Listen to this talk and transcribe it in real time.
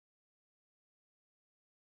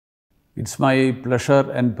It's my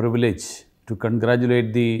pleasure and privilege to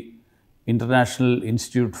congratulate the International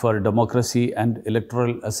Institute for Democracy and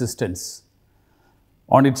Electoral Assistance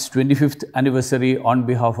on its 25th anniversary on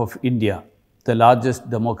behalf of India, the largest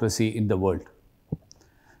democracy in the world.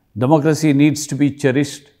 Democracy needs to be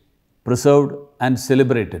cherished, preserved, and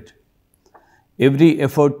celebrated. Every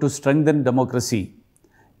effort to strengthen democracy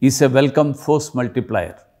is a welcome force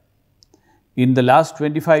multiplier. In the last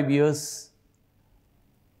 25 years,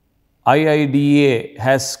 IIDA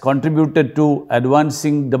has contributed to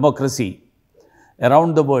advancing democracy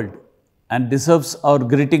around the world and deserves our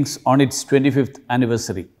greetings on its 25th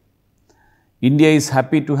anniversary. India is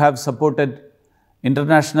happy to have supported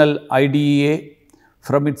International IDEA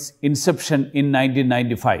from its inception in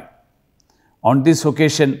 1995. On this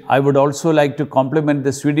occasion, I would also like to compliment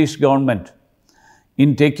the Swedish government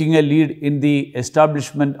in taking a lead in the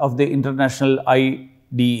establishment of the International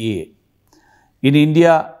IDEA. In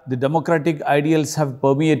India, the democratic ideals have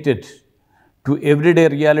permeated to everyday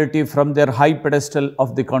reality from their high pedestal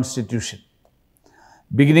of the Constitution.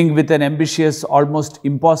 Beginning with an ambitious, almost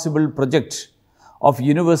impossible project of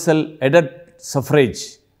universal adult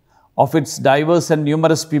suffrage of its diverse and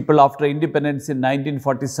numerous people after independence in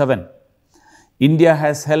 1947, India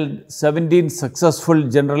has held 17 successful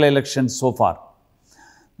general elections so far.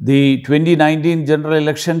 The 2019 general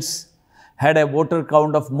elections had a voter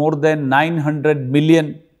count of more than 900 million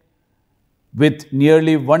with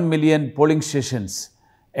nearly 1 million polling stations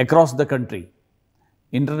across the country.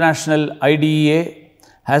 International IDEA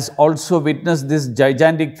has also witnessed this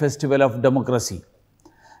gigantic festival of democracy.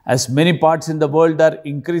 As many parts in the world are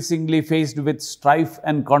increasingly faced with strife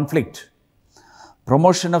and conflict,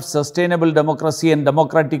 promotion of sustainable democracy and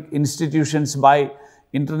democratic institutions by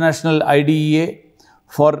International IDEA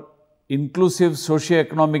for inclusive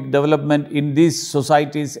socio-economic development in these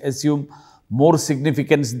societies assume more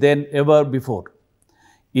significance than ever before.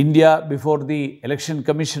 India through the Election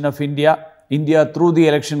Commission of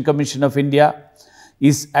India,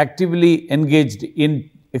 is actively engaged in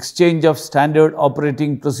exchange of standard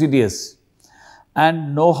operating procedures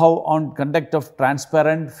and know-how on conduct of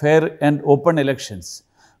transparent, fair and open elections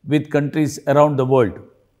with countries around the world.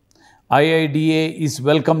 IIDA is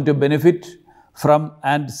welcome to benefit from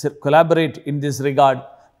and collaborate in this regard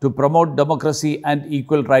to promote democracy and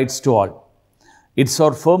equal rights to all. It's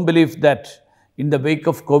our firm belief that in the wake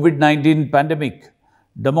of COVID-19 pandemic,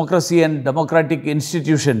 democracy and democratic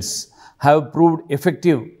institutions have proved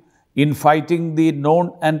effective in fighting the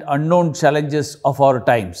known and unknown challenges of our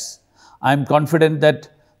times. I am confident that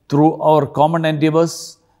through our common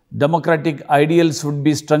endeavors, democratic ideals would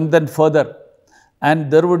be strengthened further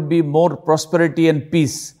and there would be more prosperity and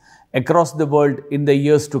peace across the world in the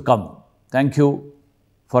years to come. Thank you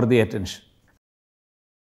for the attention.